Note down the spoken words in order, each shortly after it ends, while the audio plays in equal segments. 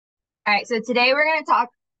All right, so today we're going to talk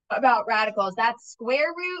about radicals. That's square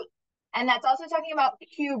root, and that's also talking about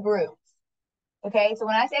cube roots. Okay, so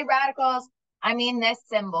when I say radicals, I mean this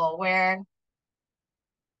symbol where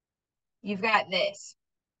you've got this.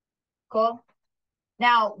 Cool?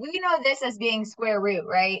 Now, we know this as being square root,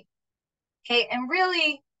 right? Okay, and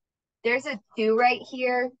really, there's a 2 right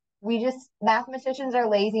here. Mathematicians are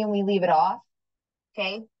lazy and we leave it off.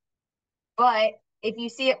 Okay, but if you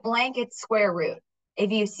see it blank, it's square root. If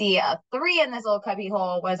you see a 3 in this little cubby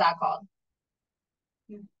hole, what is that called?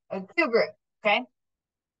 A cube root, okay?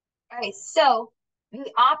 All right, so the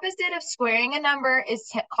opposite of squaring a number is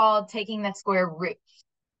called taking the square root.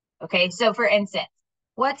 Okay, so for instance,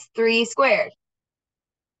 what's 3 squared?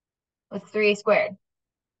 What's 3 squared?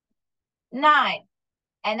 9.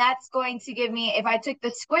 And that's going to give me, if I took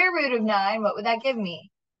the square root of 9, what would that give me?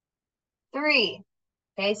 3.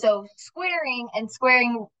 Okay, so squaring and square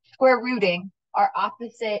rooting are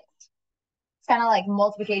opposite. It's kind of like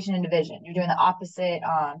multiplication and division. You're doing the opposite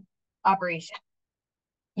operation.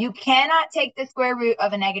 You cannot take the square root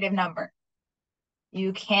of a negative number.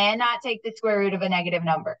 You cannot take the square root of a negative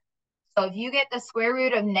number. So if you get the square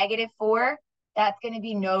root of -4, that's going to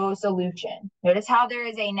be no solution. Notice how there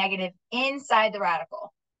is a negative inside the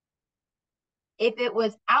radical. If it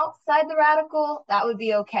was outside the radical, that would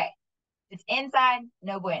be okay. If it's inside,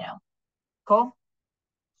 no bueno. Cool?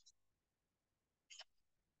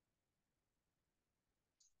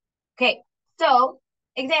 Okay, so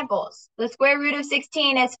examples. The square root of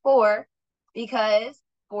 16 is 4 because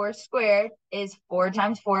 4 squared is 4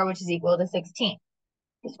 times 4, which is equal to 16.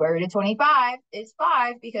 The square root of 25 is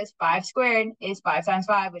 5 because 5 squared is 5 times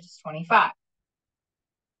 5, which is 25.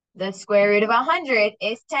 The square root of 100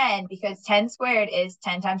 is 10 because 10 squared is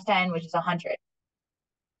 10 times 10, which is 100.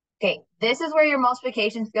 Okay, this is where your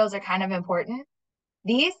multiplication skills are kind of important.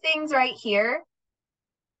 These things right here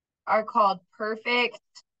are called perfect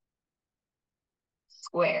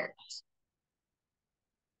squares.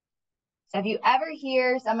 So if you ever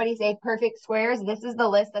hear somebody say perfect squares, this is the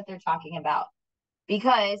list that they're talking about.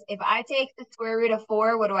 Because if I take the square root of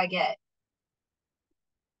 4, what do I get?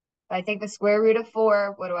 If I take the square root of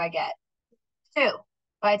 4, what do I get? 2. If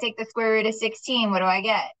I take the square root of 16, what do I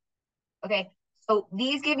get? Okay, so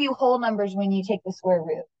these give you whole numbers when you take the square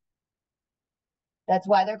root. That's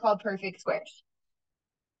why they're called perfect squares.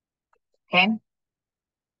 Okay.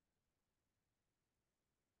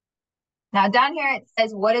 Now down here it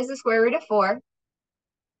says, what is the square root of 4?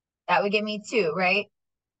 That would give me 2, right?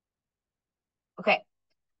 Okay.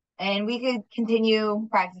 And we could continue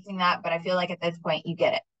practicing that, but I feel like at this point you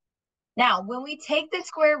get it. Now, when we take the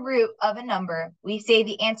square root of a number, we say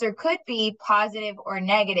the answer could be positive or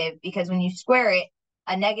negative because when you square it,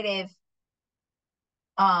 a negative,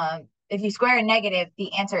 if you square a negative,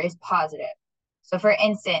 the answer is positive. So for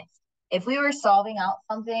instance, if we were solving out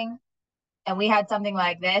something and we had something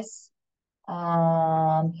like this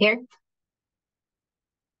here,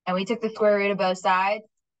 and we took the square root of both sides,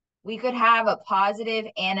 we could have a positive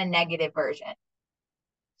and a negative version.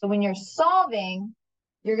 So when you're solving,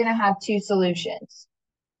 you're going to have 2 solutions.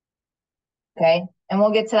 Okay, and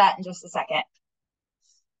we'll get to that in just a second.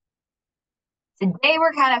 Today,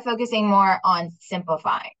 we're kind of focusing more on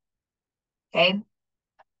simplifying. Okay,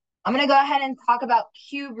 I'm going to go ahead and talk about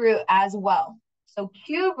cube root as well. So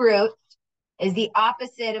cube root is the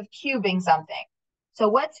opposite of cubing something. So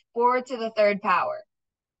what's 4 to the 3rd power?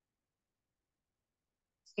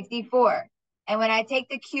 64. And when I take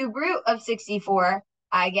the cube root of 64,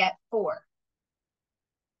 I get 4.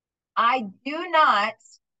 I do not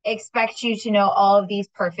expect you to know all of these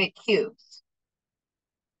perfect cubes.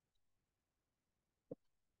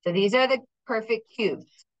 So these are the perfect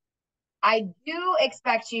cubes. I do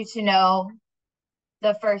expect you to know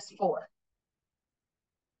the first 4.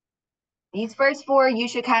 These first 4 you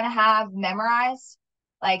should kind of have memorized.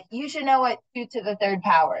 Like you should know what 2 to the 3rd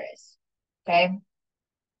power is. Okay.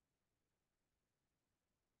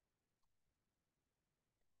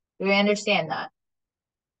 Do we understand that?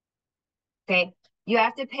 Okay. You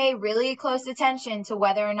have to pay really close attention to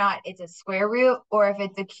whether or not it's a square root or if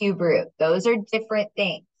it's a cube root. Those are different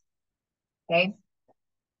things. Okay.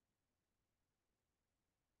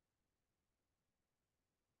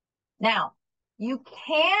 Now, you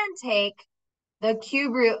can take the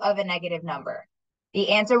cube root of a negative number. The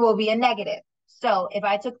answer will be a negative. So if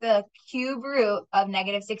I took the cube root of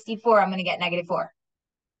 -64, I'm going to get -4.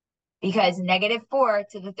 Because -4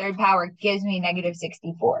 to the 3rd power gives me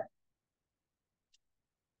 -64.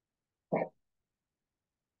 Okay.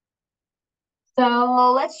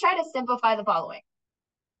 So let's try to simplify the following.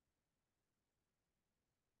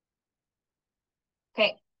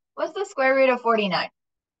 Okay, what's the square root of 49?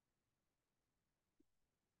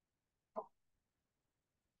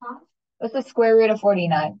 What's the square root of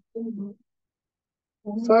 49?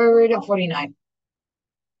 Square root of 49.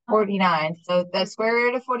 49. So the square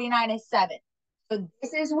root of 49 is 7. So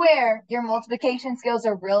this is where your multiplication skills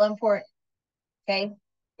are real important. Okay.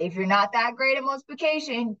 If you're not that great at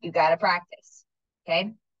multiplication, you got to practice.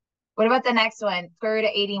 Okay. What about the next one? Square root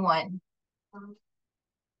of 81.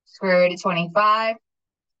 Square root of 25.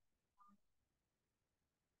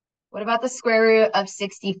 What about the square root of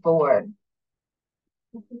 64?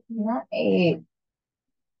 Not 8.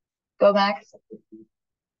 Go back.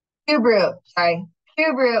 Cube root. Sorry.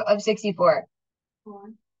 Cube root of 64.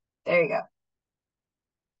 There you go.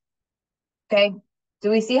 Okay. Do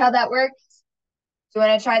we see how that works? Do you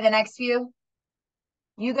want to try the next few?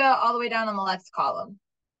 You go all the way down on the left column.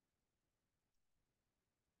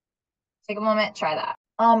 Take a moment, try that.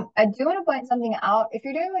 I do want to point something out. If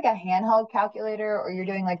you're doing like a handheld calculator or you're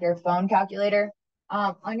doing like your phone calculator,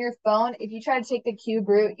 on your phone, if you try to take the cube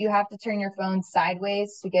root, you have to turn your phone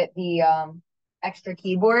sideways to get the extra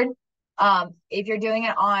keyboard. If you're doing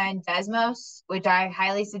it on Desmos, which I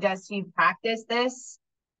highly suggest you practice this,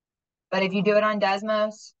 but if you do it on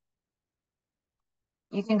Desmos,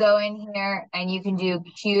 you can go in here and you can do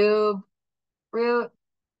cube root.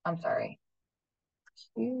 I'm sorry.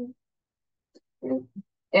 Cube root.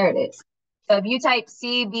 There it is. So if you type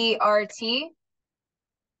CBRT,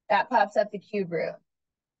 that pops up the cube root.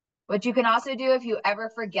 What you can also do if you ever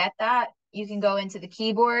forget that, you can go into the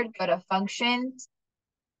keyboard, go to functions,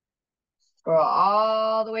 scroll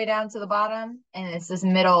all the way down to the bottom, and it's this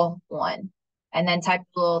middle one. And then type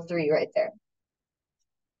the little 3 right there.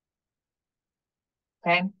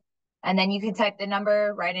 Okay. And then you can type the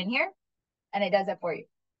number right in here, and it does it for you.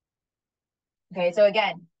 Okay. So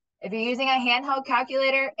again, if you're using a handheld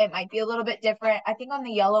calculator, it might be a little bit different. I think on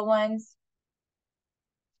the yellow ones,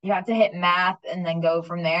 you have to hit math and then go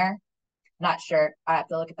from there. Not sure. I have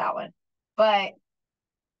to look at that one. But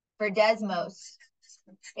for Desmos,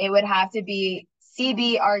 it would have to be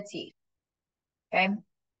CBRT. Okay.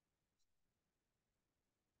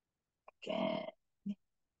 Okay.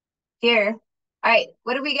 Here. All right.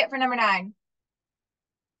 What did we get for number 9?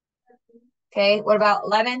 Okay. What about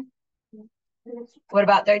 11? What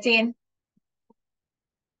about 13?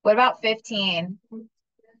 What about 15?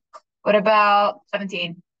 What about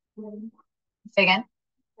 17? Say again.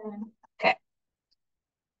 Okay.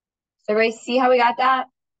 So everybody see how we got that?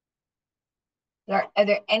 Are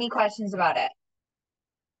there any questions about it?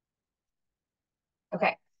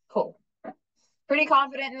 Okay, cool. Pretty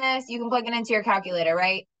confident in this. You can plug it into your calculator,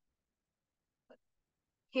 right?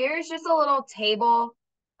 Here's just a little table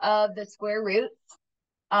of the square roots.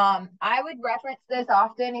 I would reference this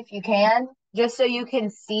often if you can, just so you can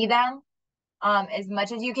see them as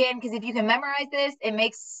much as you can, because if you can memorize this, it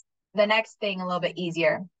makes the next thing a little bit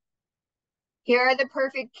easier. Here are the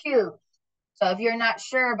perfect cubes. So if you're not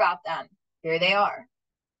sure about them, here they are,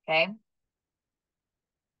 okay?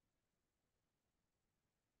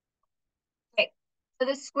 Okay, so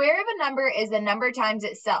the square of a number is the number times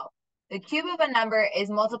itself. The cube of a number is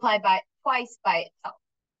multiplied by twice by itself,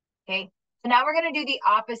 okay? So now we're going to do the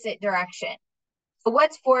opposite direction. So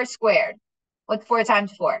what's 4 squared? What's 4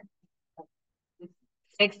 times 4?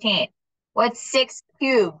 16. What's 6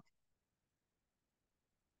 cubed?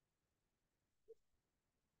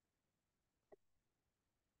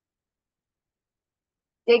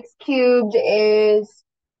 6 cubed is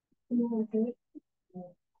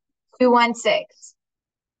 216.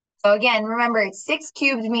 So again, remember, 6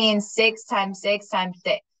 cubed means 6 times 6 times 6.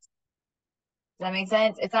 Does that make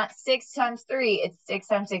sense? It's not 6 times 3, it's 6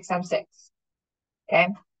 times 6 times 6. Okay.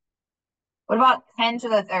 What about 10 to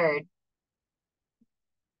the third?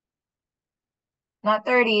 Not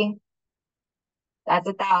 30. That's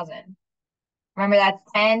 1,000. Remember, that's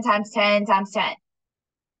 10 times 10 times 10.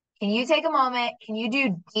 Can you take a moment? Can you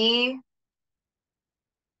do D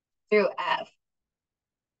through F?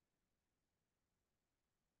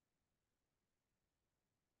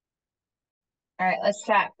 All right, let's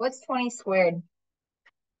check. What's 20 squared?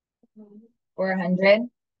 400.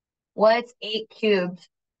 What's 8 cubed?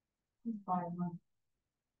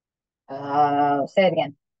 Say it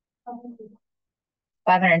again.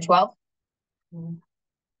 512?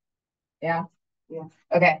 Yeah. Yeah.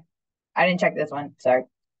 Okay. I didn't check this one. Sorry.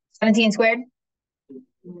 17 squared?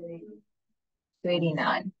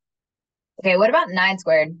 289. Okay, what about 9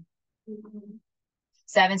 squared?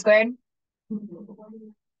 7 squared?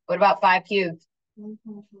 What about 5 cubed?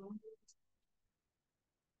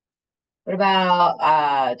 What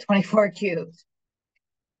about 24 cubed?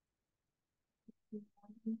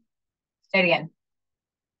 Say it again.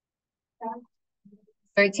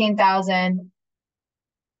 13,000.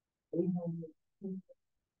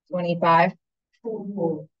 25.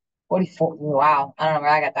 44. Wow. I don't know where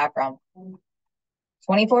I got that from.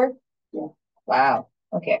 24? Yeah. Wow.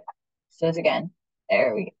 Okay. So it's again.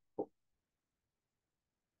 There we go.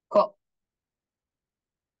 Cool.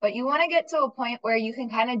 But you want to get to a point where you can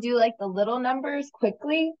kind of do like the little numbers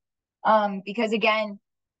quickly. Because again,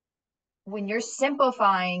 when you're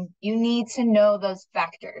simplifying, you need to know those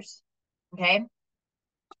factors. Okay.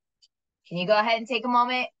 Can you go ahead and take a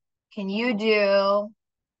moment? Can you do,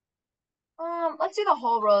 let's do the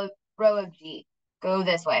whole row of G. Go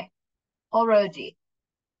this way. Whole row of G.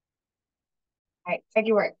 All right, check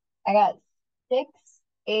your work. I got 6,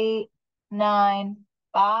 8, 9,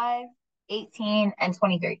 5, 18, and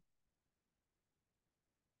 23.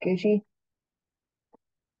 Gucci.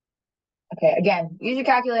 Okay, again, use your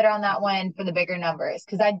calculator on that one for the bigger numbers,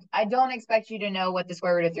 because I don't expect you to know what the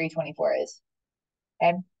square root of 324 is.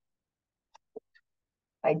 Okay?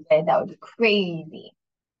 If I did, that would be crazy.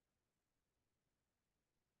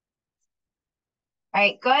 All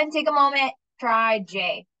right, go ahead and take a moment. Try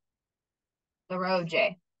J, the row of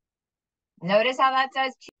J. Notice how that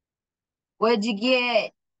says Q. What'd you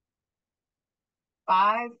get?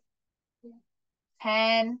 5,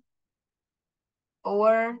 10,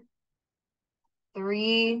 4,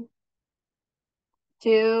 3,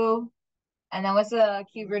 2, and then what's the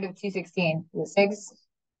cube root of 216? Is it 6?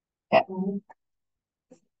 Okay.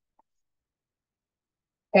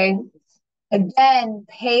 Okay. Again,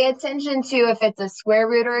 pay attention to if it's a square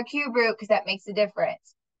root or a cube root, because that makes a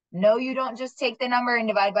difference. No, you don't just take the number and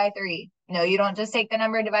divide by 3. No, you don't just take the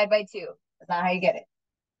number and divide by 2. That's not how you get it.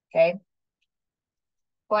 Okay.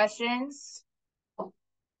 Questions? Okay.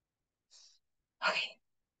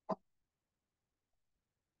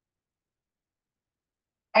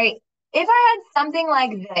 All right. If I had something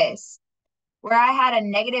like this, where I had a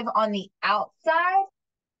negative on the outside,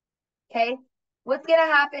 okay, what's going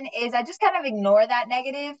to happen is I just kind of ignore that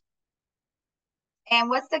negative. And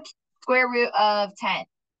what's the square root of 10?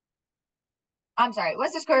 I'm sorry,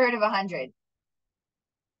 what's the square root of 100?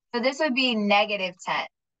 So this would be negative 10. Does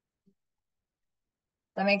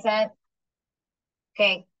that make sense?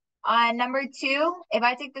 Okay. On number 2, if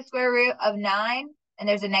I take the square root of 9 and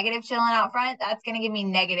there's a negative chilling out front, that's going to give me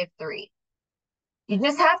negative 3. You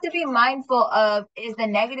just have to be mindful of, is the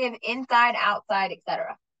negative inside, outside,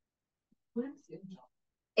 etc.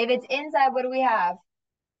 If it's inside, what do we have?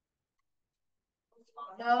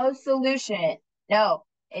 No solution. No.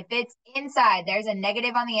 If it's inside, there's a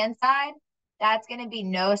negative on the inside, that's going to be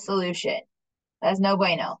no solution. That's no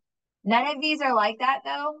bueno. None of these are like that,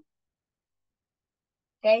 though.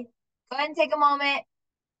 Okay. Go ahead and take a moment.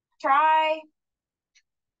 Try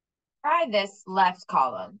this left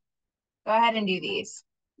column. Go ahead and do these.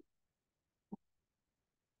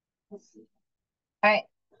 All right.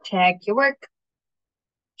 Check your work.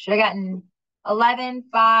 Should have gotten 11,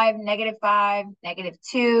 5, negative 5, negative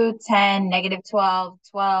 2, 10, negative 12,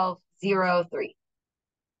 12, 0, 3.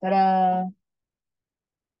 Ta-da.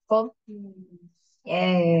 Cool.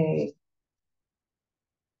 Yay.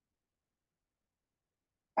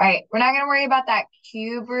 All right. We're not going to worry about that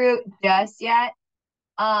cube root just yet.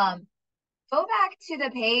 Go back to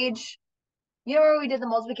the page. You know where we did the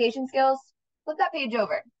multiplication skills? Flip that page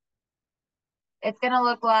over. It's going to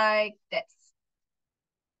look like this.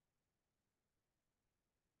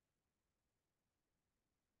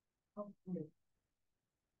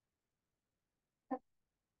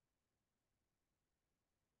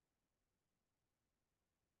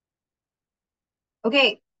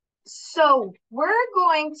 Okay, so we're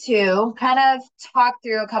going to kind of talk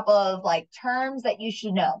through a couple of like terms that you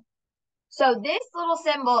should know. So this little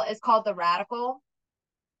symbol is called the radical.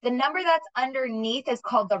 The number that's underneath is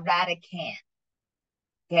called the radicand.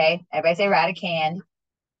 Okay, everybody say radicand.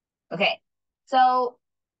 Okay, so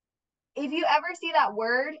if you ever see that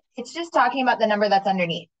word, it's just talking about the number that's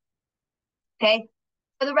underneath. Okay,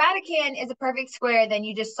 so the radicand is a perfect square, then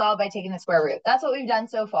you just solve by taking the square root. That's what we've done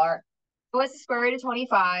so far. So what's the square root of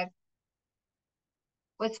 25?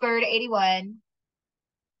 What's square root of 81?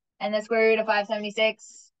 And the square root of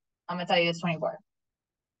 576? I'm going to tell you it's 24.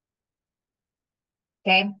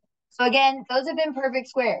 Okay, so again, those have been perfect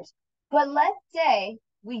squares. But let's say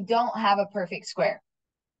we don't have a perfect square.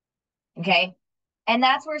 Okay, and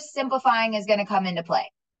that's where simplifying is going to come into play.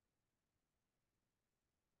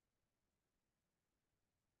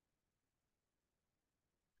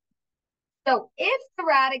 So if the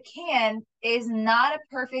radicand is not a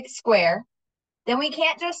perfect square, then we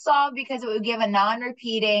can't just solve because it would give a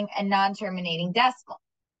non-repeating and non-terminating decimal.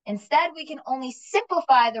 Instead, we can only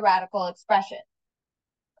simplify the radical expression.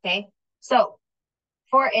 Okay, so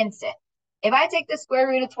for instance, if I take the square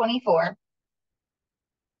root of 24,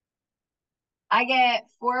 I get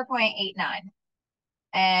 4.89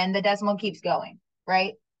 and the decimal keeps going,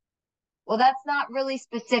 right? Well, that's not really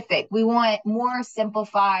specific. We want more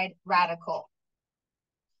simplified radical.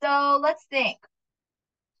 So let's think.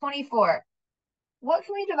 24. What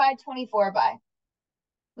can we divide 24 by?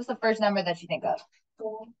 What's the first number that you think of?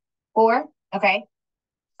 4. 4? Okay.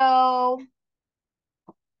 So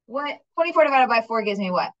what 24 divided by 4 gives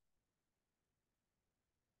me what?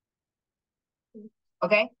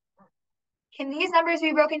 Okay. Can these numbers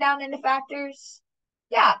be broken down into factors?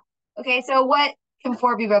 Yeah. Okay, so what can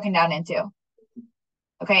 4 be broken down into?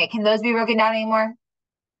 Okay, can those be broken down anymore?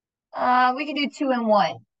 We can do 2 and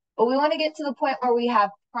 1. But we want to get to the point where we have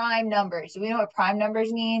prime numbers. Do we know what prime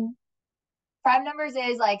numbers mean? Prime numbers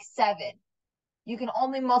is like 7. You can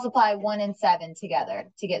only multiply 1 and 7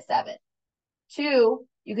 together to get 7. 2,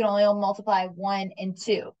 you can only multiply 1 and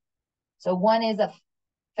 2. So 1 is a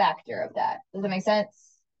factor of that. Does that make sense?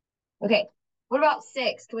 Okay. What about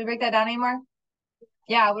 6? Can we break that down anymore?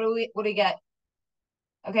 Yeah, what do we get?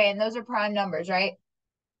 Okay, and those are prime numbers, right?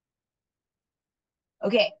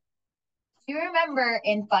 Okay. Do you remember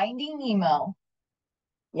in Finding Nemo?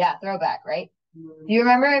 Yeah, throwback, right? Do you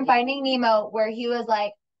remember in Finding Nemo where he was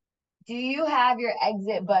like, do you have your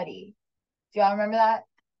exit buddy? Do y'all remember that?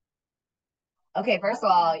 Okay, first of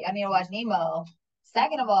all, I need to watch Nemo.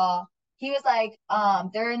 Second of all, he was like,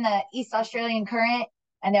 they're in the East Australian current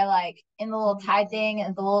and they're like in the little tide thing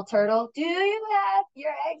and the little turtle. Do you have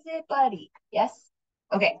your exit buddy? Yes?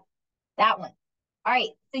 Okay, that one. All right,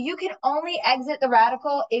 so you can only exit the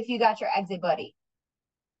radical if you got your exit buddy.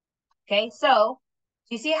 Okay, so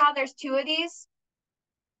do you see how there's 2 of these?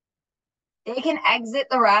 They can exit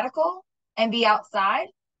the radical and be outside.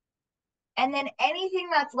 And then anything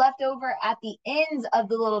that's left over at the ends of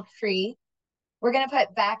the little tree, we're going to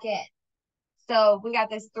put back in. So we got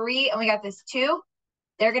this 3 and we got this 2.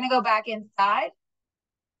 They're going to go back inside.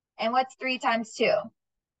 And what's 3 times 2?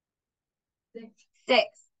 6.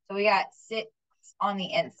 So we got 6 on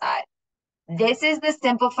the inside. This is the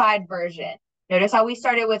simplified version. Notice how we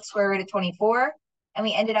started with square root of 24 and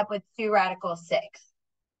we ended up with 2 radical 6.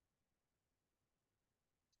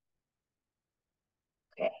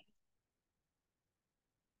 Okay.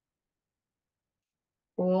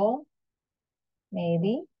 Cool.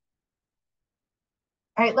 Maybe.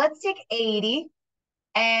 All right, let's take 80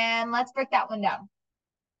 and let's break that one down.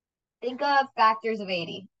 Think of factors of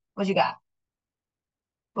 80. What you got?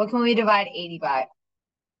 What can we divide 80 by?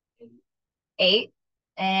 8.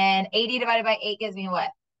 And 80 divided by 8 gives me what?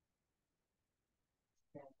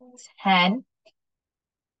 10.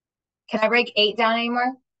 Can I break 8 down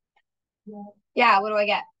anymore? Yeah, what do I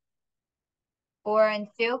get? 4 and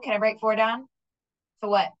 2. Can I break 4 down? So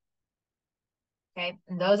what? Okay,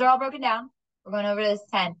 and those are all broken down. We're going over to this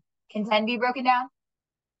 10. Can 10 be broken down?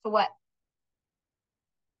 So what?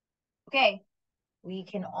 Okay, we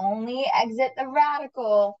can only exit the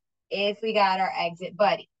radical if we got our exit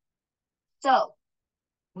buddy. So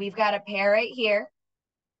we've got a pair right here.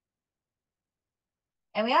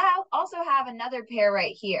 And we also have another pair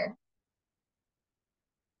right here.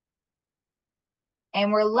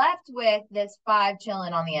 And we're left with this 5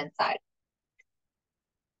 chilling on the inside.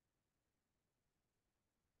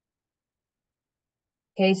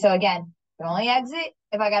 Okay, so again, I can only exit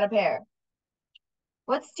if I got a pair.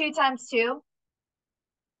 What's 2 times 2?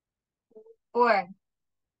 4.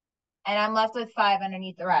 And I'm left with 5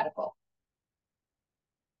 underneath the radical.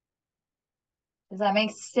 Does that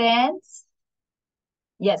make sense?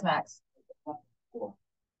 Yes, Max.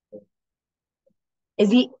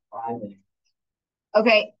 Is he?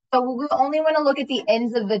 Okay, so we only want to look at the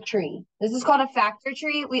ends of the tree. This is called a factor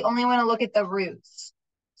tree. We only want to look at the roots.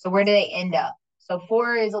 So where do they end up? So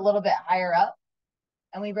 4 is a little bit higher up.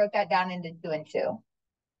 And we broke that down into 2 and 2.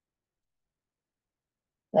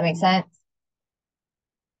 That makes sense?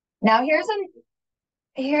 Now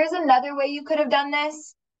here's another way you could have done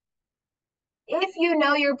this. If you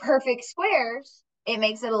know your perfect squares, it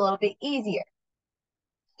makes it a little bit easier.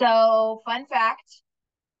 So fun fact,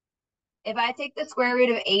 if I take the square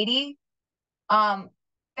root of 80,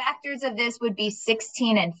 factors of this would be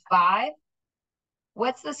 16 and 5.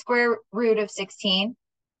 What's the square root of 16?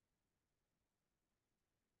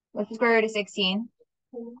 What's the square root of 16?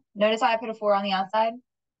 Notice how I put a 4 on the outside?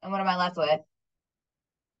 And what am I left with?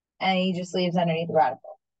 And he just leaves underneath the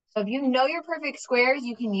radical. So if you know your perfect squares,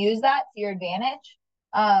 you can use that to your advantage.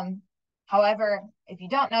 However, if you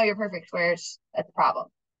don't know your perfect squares, that's a problem.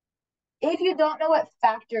 If you don't know what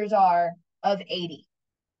factors are of 80,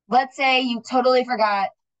 let's say you totally forgot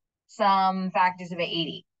some factors of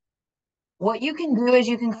 80. What you can do is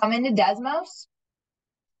you can come into Desmos.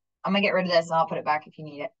 I'm going to get rid of this and I'll put it back if you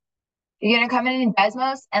need it. You're going to come in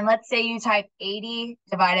Desmos, and let's say you type 80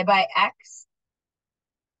 divided by x.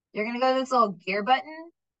 You're going to go to this little gear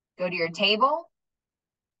button, go to your table,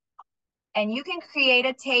 and you can create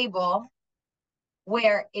a table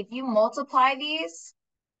where if you multiply these,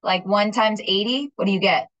 like 1 times 80, what do you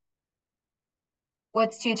get?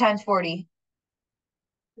 What's 2 times 40?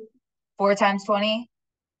 4 times 20?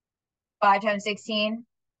 5 times 16?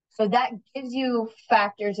 So that gives you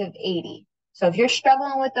factors of 80. So if you're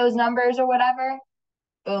struggling with those numbers or whatever,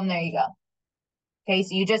 boom, there you go. Okay,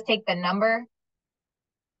 so you just take the number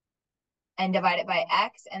and divide it by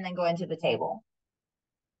x and then go into the table.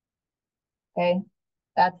 Okay,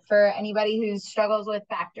 that's for anybody who struggles with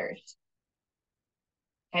factors.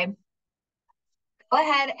 Okay, go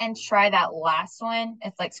ahead and try that last one.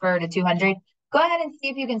 It's like square root of 200. Go ahead and see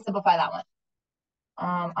if you can simplify that one.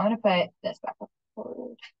 I'm going to put this back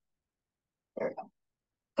forward. There we go.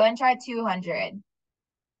 Go ahead and try 200.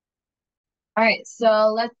 All right,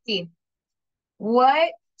 so let's see.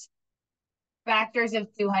 What factors of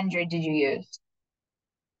 200 did you use?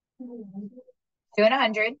 2 and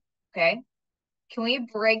 100. Okay. Can we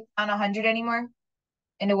break down 100 anymore?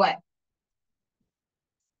 Into what?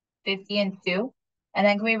 50 and 2. And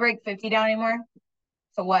then can we break 50 down anymore?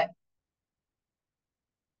 So what?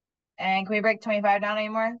 And can we break 25 down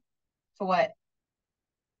anymore? So what?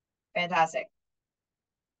 Fantastic.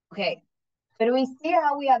 Okay. So do we see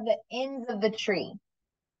how we have the ends of the tree?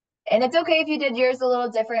 And it's okay if you did yours a little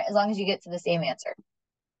different as long as you get to the same answer.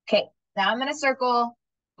 Okay. Now I'm going to circle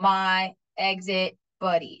my exit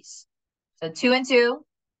buddies. So 2 and 2.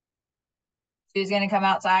 2 is going to come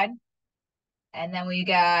outside. And then we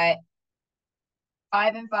got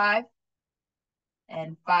 5 and 5.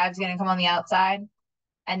 And 5 is going to come on the outside.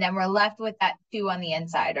 And then we're left with that 2 on the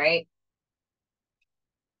inside, right?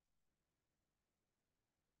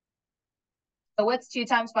 So what's 2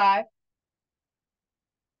 times 5?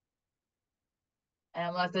 And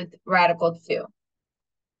I'm left with radical 2.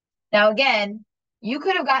 Now, again, you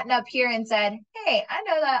could have gotten up here and said, hey, I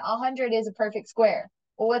know that 100 is a perfect square.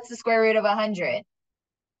 Well, what's the square root of 100?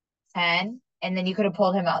 10. And then you could have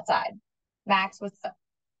pulled him outside. Max, what's up?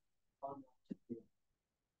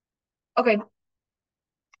 Okay.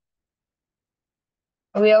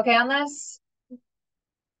 Are we okay on this?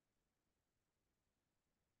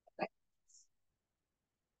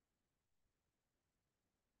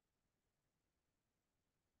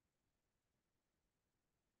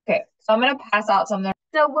 Okay, so I'm going to pass out something.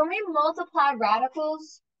 So when we multiply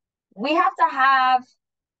radicals, we have to have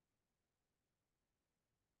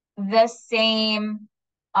the same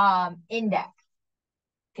index.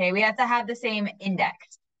 Okay, we have to have the same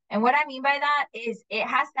index. And what I mean by that is it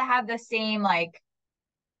has to have the same, like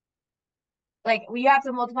we have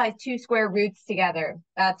to multiply 2 square roots together.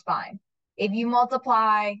 That's fine. If you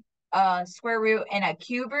multiply a square root and a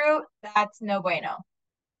cube root, that's no bueno.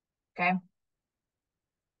 Okay.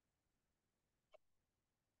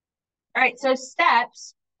 All right, so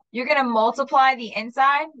steps, you're going to multiply the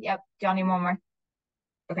inside. Yep, do y'all need one more?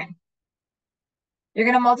 Okay. You're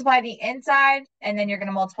going to multiply the inside, and then you're going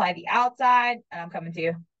to multiply the outside, and I'm coming to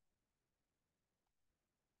you.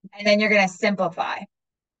 And then you're going to simplify.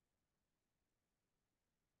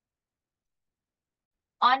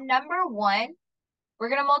 On number 1, we're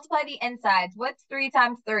going to multiply the insides. What's 3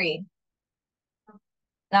 times 3?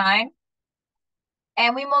 9.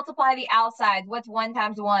 And we multiply the outsides. What's 1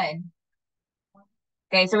 times 1?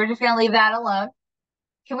 Okay, so we're just going to leave that alone.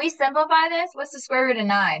 Can we simplify this? What's the square root of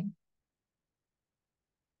 9?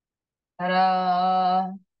 Ta-da!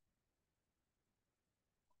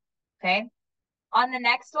 Okay. On the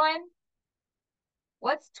next one,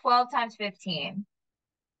 what's 12 times 15?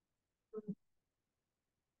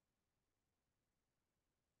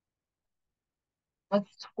 What's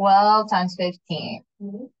 12 times 15?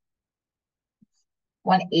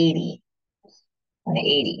 180.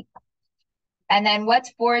 180. And then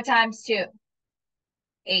what's 4 times 2?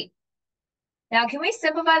 8. Now, can we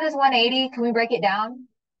simplify this 180? Can we break it down?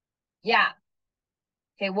 Yeah.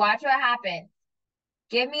 Okay, watch what happens.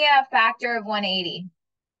 Give me a factor of 180.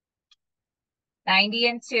 90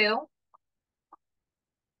 and 2.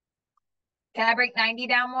 Can I break 90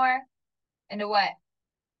 down more? Into what?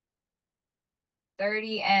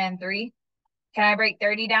 30 and 3. Can I break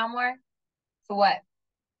 30 down more? So what?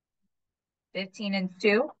 15 and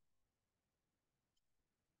 2.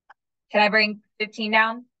 Can I bring 15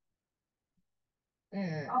 down?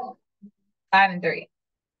 5 and 3.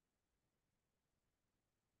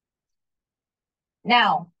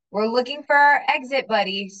 Now, we're looking for our exit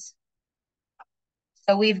buddies.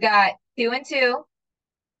 So we've got 2 and 2.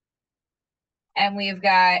 And we've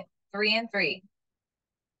got 3 and 3.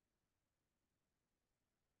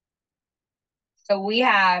 So we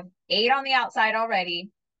have 8 on the outside already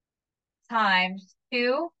times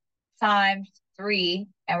 2 times 3,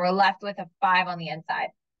 and we're left with a 5 on the inside.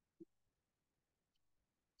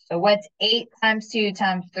 So what's 8 times 2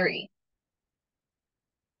 times 3?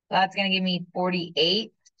 So that's going to give me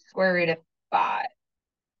 48 square root of 5.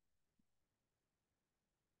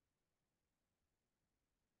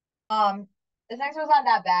 This next one's not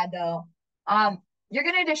that bad though. You're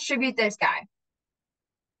going to distribute this guy.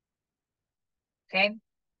 Okay.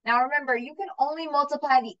 Now remember, you can only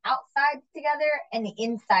multiply the outsides together and the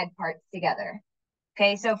inside parts together.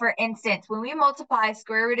 Okay, so for instance, when we multiply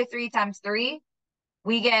square root of 3 times 3,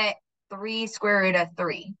 we get 3 square root of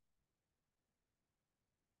 3.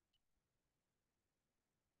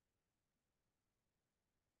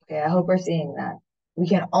 Okay, I hope we're seeing that. We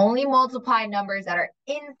can only multiply numbers that are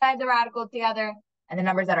inside the radical together and the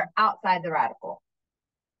numbers that are outside the radical.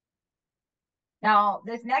 Now,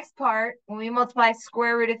 this next part, when we multiply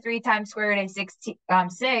square root of 3 times square root of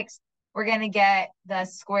 6, we're going to get the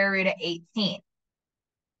square root of 18.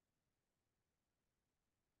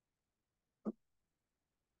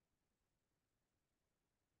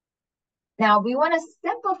 Now, we want to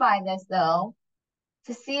simplify this, though,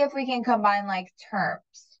 to see if we can combine like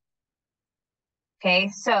terms. Okay,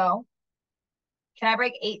 so can I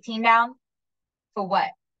break 18 down for what?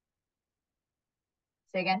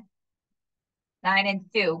 Say again. 9 and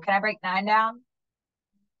 2. Can I break 9 down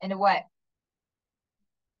into what?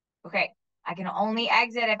 Okay, I can only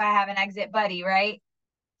exit if I have an exit buddy, right?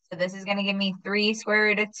 So this is going to give me 3 square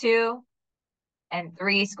root of 2 and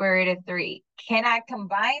 3 square root of 3. Can I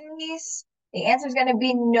combine these? The answer is going to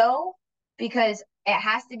be no, because it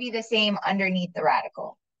has to be the same underneath the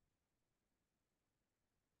radical.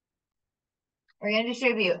 We're going to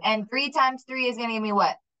distribute. And 3 times 3 is going to give me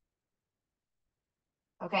what?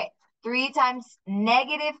 Okay, 3 times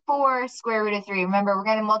negative 4 square root of 3. Remember, we're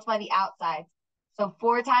going to multiply the outsides. So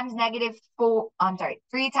 4 times negative 4,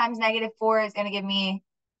 3 times negative 4 is going to give me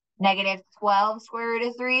negative 12 square root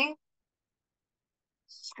of 3.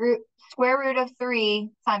 Square root of 3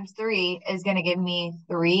 times 3 is going to give me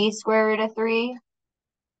 3 square root of 3.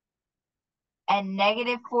 And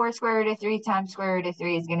negative 4 square root of 3 times square root of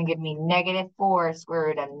 3 is going to give me negative 4 square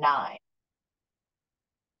root of 9.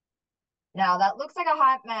 Now, that looks like a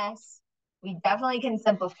hot mess. We definitely can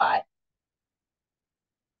simplify.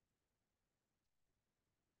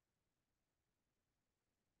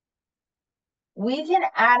 We can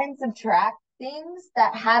add and subtract things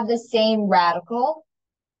that have the same radical.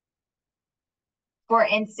 For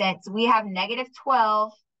instance, we have negative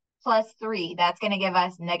 12 plus 3. That's going to give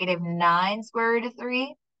us negative 9 square root of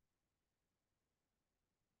 3.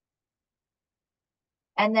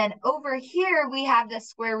 And then over here, we have the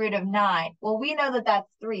square root of 9. Well, we know that that's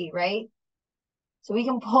 3, right? So we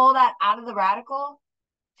can pull that out of the radical,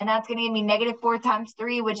 and that's going to give me negative 4 times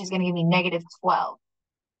 3, which is going to give me negative 12.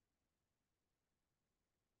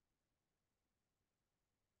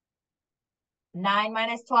 Nine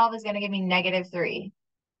minus 12 is going to give me negative 3.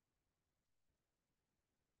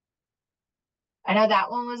 I know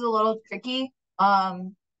that one was a little tricky.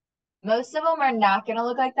 Most of them are not going to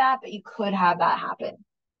look like that, but you could have that happen.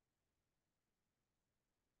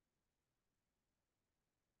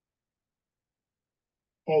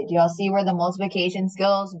 Okay, do y'all see where the multiplication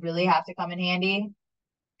skills really have to come in handy?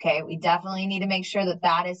 Okay, we definitely need to make sure that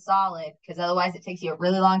that is solid, because otherwise it takes you a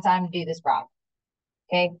really long time to do this problem.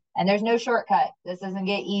 Okay, and there's no shortcut. This doesn't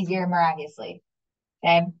get easier miraculously.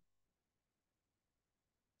 Okay,